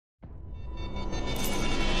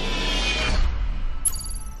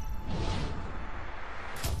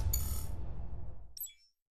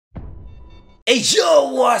Hey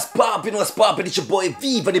yo, what's poppin', what's poppin'? It's your boy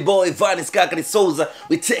Viva the boy, 𝙏𝙝𝙖𝙣𝙠 𝙔𝙤𝙪.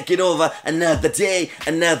 We're taking over another day,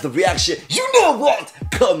 another reaction. You know what?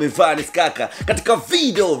 Come 𝙏𝙗𝙗 katika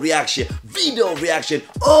video reaction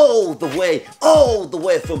all the way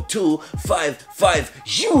from 255.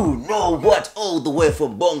 You know what? All the way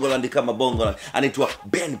from Bongoland kama Bongoland. Anaitwa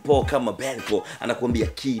𝙏𝙝𝙗 kama 𝙏𝙝𝙗. Anakuambia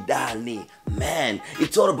Kidani. Man,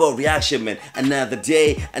 it's all about reaction, man. Another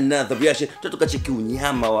day, another reaction. Tutoka cheki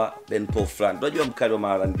unyama wa 𝙏𝙝𝙗 fulani. Unajua mkali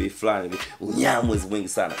wa R&B fulani, unyama mwingi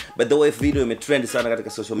sana. But the way video imetrend sana katika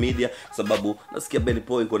social media sababu nasikia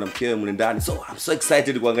𝙏𝙝𝙗 iko na mkewe mle ndani. So I'm so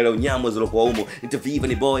excited kuangalia unyama zilizokuwa humo. Interview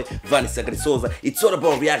ni boy 𝙏𝙗𝙗. It's all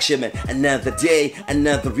about reaction, man. Another day,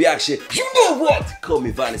 another reaction. You know what? Call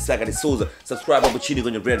me 𝙏𝙗𝙗. Subscribe hapo chini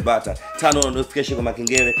kwenye red button. Turn on notification kwa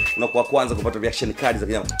makengele. Unakuwa kwanza kupata reaction kali za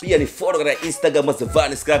kinyama. Pia ni follow katika Instagram as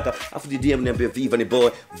𝙏𝙗𝙗. Afu DM niambie Viva ni boy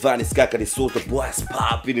𝙏𝙗𝙗. Boss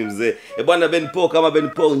papi ni mzee. Bwana 𝙏𝙝𝙗 kama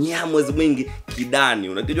𝙏𝙝𝙗 unyamwezi mwingi Kidani.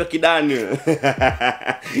 Unakijua Kidani?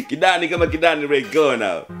 Kidani kama Kidani right go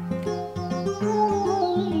now.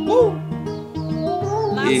 Woo.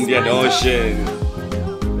 Indian Ocean.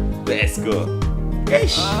 Let's go.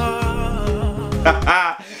 Eish.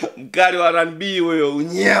 Mkali wa R&B huyo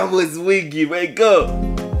unyamwezi mwingi right go.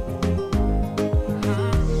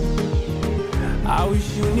 I wish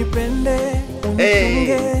unipende,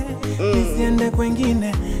 unifunge, nisiende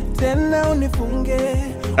kwengine, tena unifunge.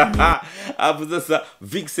 Hapo sasa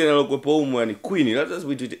Vixen alokuwepo humo ni Queen.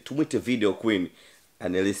 Lazima tumwite video Queen.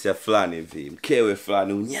 Analisia fulani hivi, mkewe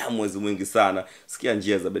fulani, unyamwezi mwingi sana. Sikia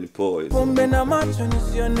njia za 𝙏𝙝𝙗. Pombe na macho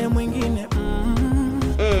nisione mwingine.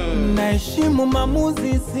 Naheshimu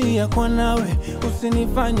maamuzi si ya kwa nawe.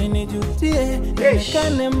 Usinifanye nijutie,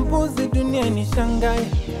 nionekane mbuzi dunia inishangae.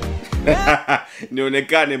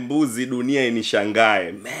 Nionekane mbuzi dunia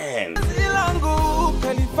inishangae. Man. Zilangu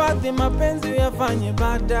kalifadhi mapenzi yafanye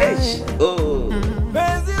baadaye.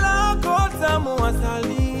 Penzi lako tamu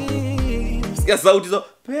asali. Sikia sauti zo.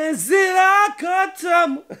 Penzi lako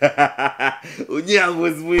tamu.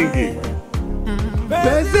 Unyamwezi mwingi.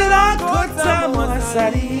 Penzi lako tamu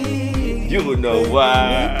asali. You know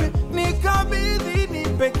what? Nikabidhi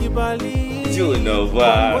nipe kibali. You know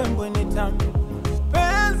what?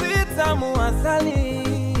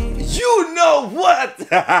 You know what?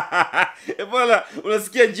 Ebola,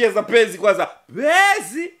 unasikia njia za penzi kwanza.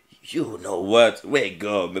 Penzi. You know what? Where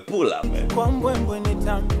go? Me pull up, man. Penzi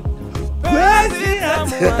tamu.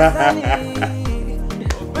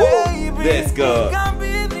 Let's go.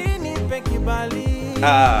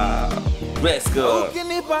 Let's go.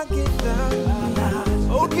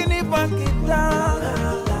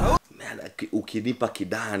 Ukinipa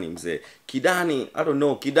Kidani mzee. Kidani, I don't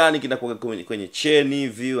know. Kidani kinakuwa kwenye cheni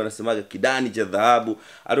hivi, wanasemaga Kidani cha dhahabu.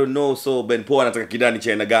 I don't know, so 𝙏𝙝𝙗 anataka Kidani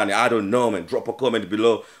cha aina gani? I don't know, man. Drop a comment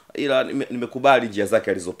below. Ila nimekubali njia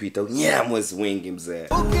zake alizopita. Unyamwezi mwingi mzee.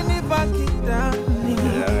 Ukinipa Kidani.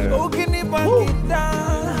 Ukinipa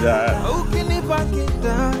Kidani. Ukinipa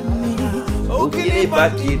Kidani. Ukinipa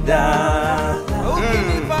Kidani.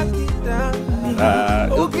 Ukinipa Kidani.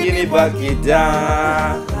 Ukinipa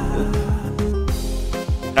Kidani.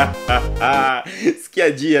 Sikia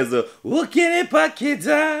njia zo. Ukinipa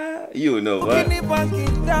Kidani. You know what? Ukinipa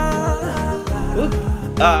Kidani.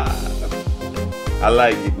 I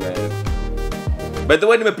like it, man. By the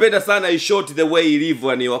way, nimependa sana hii short the way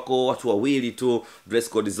ilivyo, ni wako watu wawili tu, dress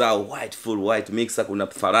code zao white, full white mixer, kuna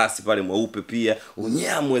farasi pale mweupe pia,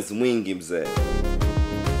 unyamwezi mwingi mzee.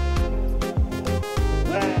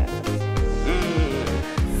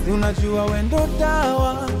 Si unajua wendo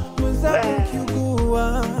dawa, mwenzako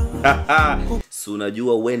kiugua. Si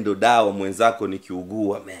unajua wendo dawa, mwenzako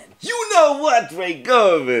nikiugua, man. You know what, right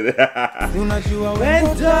go, man. Si unajua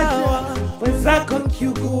wendo dawa, mwenzako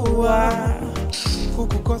kiugua.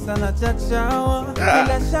 Kukukosa na chachawa,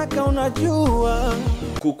 bila shaka unajua.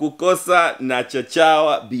 Kukukosa na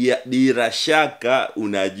chachawa, bila shaka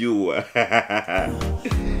unajua.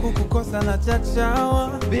 Kukukosa na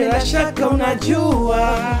chachawa, bila shaka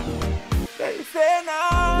unajua.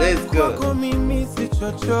 Let's go. Kwa mimi si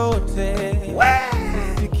chochote.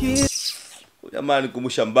 Jamani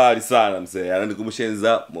kumusha mbali sana mzee. Ananikumbusha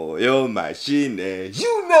enza moyo mashine.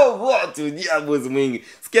 You know what? Unyamwezi mwingi.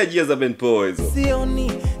 Sikia njia za 𝙏𝙝𝙗 hizo.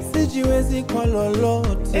 Sioni, sijiwezi kwa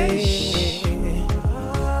lolote.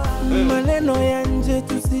 Maneno ya nje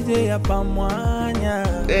tusije yapamwanya.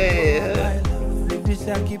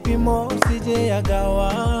 Zidisha kipimo usije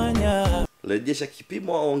yagawanya. Rejesha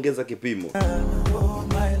kipimo au ongeza kipimo?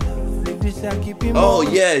 Zidisha kipimo. Oh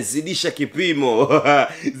yes, zidisha kipimo.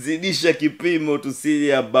 Zidisha kipimo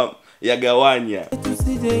tusije yagawanya.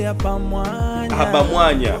 Tusije yapamwanya.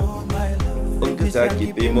 Habamwanya. ongeza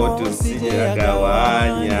kipimo tusije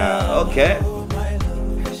gawanya. Okay.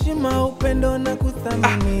 Heshima, upendo na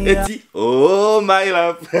kuthamini. Eti oh my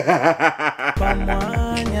love.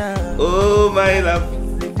 Oh my love.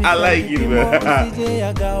 I like it, man.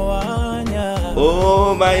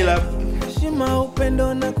 Oh my love. Heshima,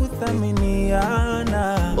 upendo na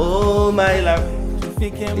kuthaminiana. Oh my love.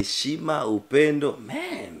 Heshima, upendo,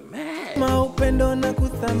 man. Upendo na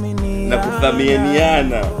kuthaminiana. Na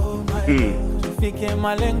kuthaminiana. Tufike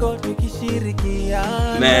malengo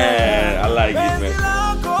tukishirikiana. Man, I like it, man.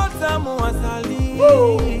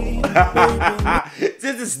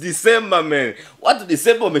 This is December, man. Watu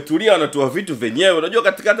December wametulia wanatoa vitu venyewe. Unajua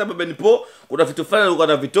katikati hapa Benipo kuna vitu fulani walikuwa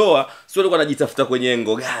wanavitoa, sio walikuwa wanajitafuta kwenye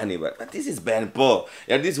engo gani, but this is Benipo.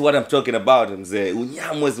 Yeah, this is what I'm talking about, mzee.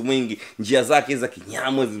 Unyamwezi mwingi, njia zake za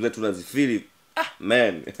kinyamwezi mzee tunazifili.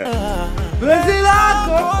 Man. Penzi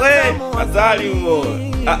lako we azali umo.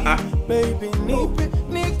 Baby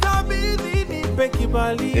nikabidhi nipe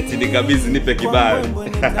kibali. Eti nikabidhi nipe kibali.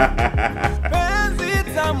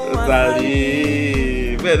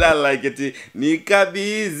 Azali. Man, I like it.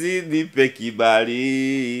 Nikabidhi nipe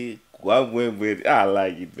kibali. Kwa mbwembwe. I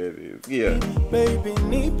like it, baby. Yeah. Baby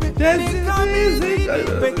nikabidhi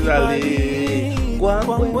nipe kibali. Kwa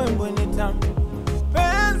mbwembwe ni tamu.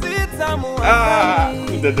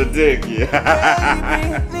 Utatoteki.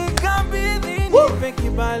 Nikabidhi nipe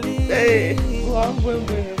kibali.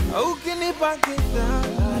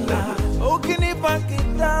 Ukinipa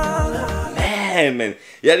kitala. Man.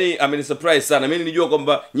 Yani amenisurprise sana. Mimi nilijua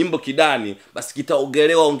kwamba nyimbo Kidani basi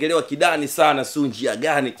kitaongelewa Kidani sana, sio njia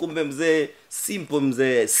gani. Kumbe mzee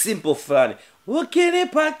simple fulani.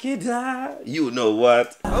 Ukinipa kitala. You know what?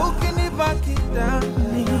 Ukinipa kitala.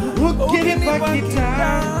 Ukinipa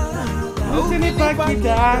kitala. Ukinipa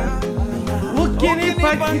kitala.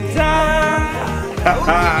 Ukinipa kitala.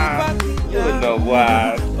 You know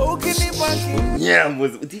what? Yeah,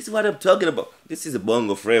 this is what I'm talking about. This is a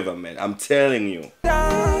bongo forever, man. I'm telling you.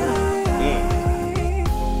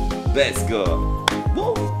 Let's go.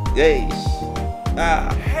 Woo. Hey.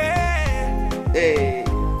 Hey.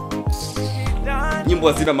 Nyimbo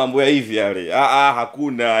hazina mambo ya hivi yale.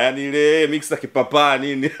 Hakuna. Yani ile mixa kipapa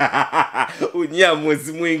nini.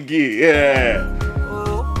 Unyamwezi mwingi. Yeah.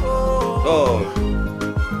 Oh.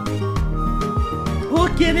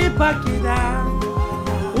 Ukinipa kitala.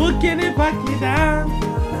 Ukinipa kitala.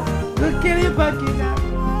 Ukinipa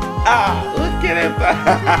kitala. Ukinipa.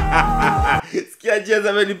 Sikia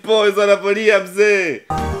jeza Benipo hizo anapolia mzee.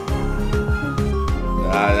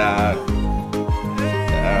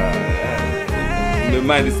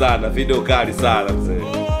 Nimemani sana, video kali sana mzee.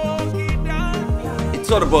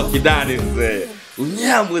 It's all about Kidani mzee.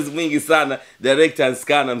 Unyamwezi mwingi sana. Director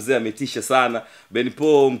Anskana mzee ametisha sana.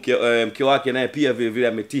 Benipo mke wake naye pia vile vile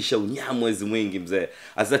ametisha. Unyamwezi mwingi mzee.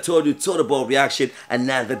 As I told you, it's all about reaction.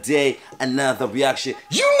 Another day, another reaction.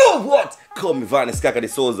 You know what? Call me 𝙤𝙗𝙧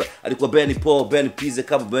𝙒𝙗𝙧. Alikuwa Benipo Pizze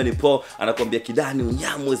kama Benipo anakuambia Kidani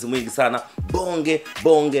unyamwezi mwingi sana.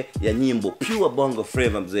 Bonge ya nyimbo pure bongo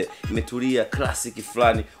flavor mzee. Imetulia classic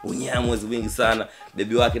fulani, unyamwezi mwingi sana.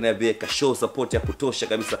 Baby wake naye pia show support ya kutosha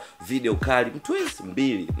kabisa. Video kali,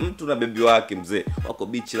 mbili. Mtu na baby wake mzee. Wako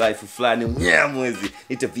beach life fulani unyamwezi.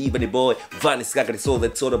 It's a VanVlog, 𝙤𝙗𝙧.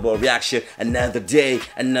 That's all about reaction. Another day,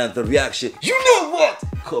 another reaction. You know what?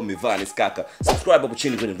 Call me 𝙤𝙗𝙧. Subscribe hapo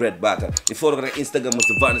chini kwenye red button. Follow katika Instagram with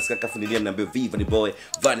𝙤𝙗𝙧 fundilia mnaambia VanVlog,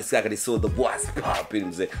 𝙤𝙗𝙧 the boss popping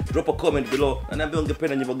mzee. Drop a comment below na niambie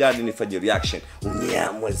ungependa nyimbo gani nifanye reaction.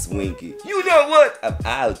 Unyamwezi mwingi. You know what? I'm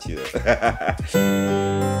out here.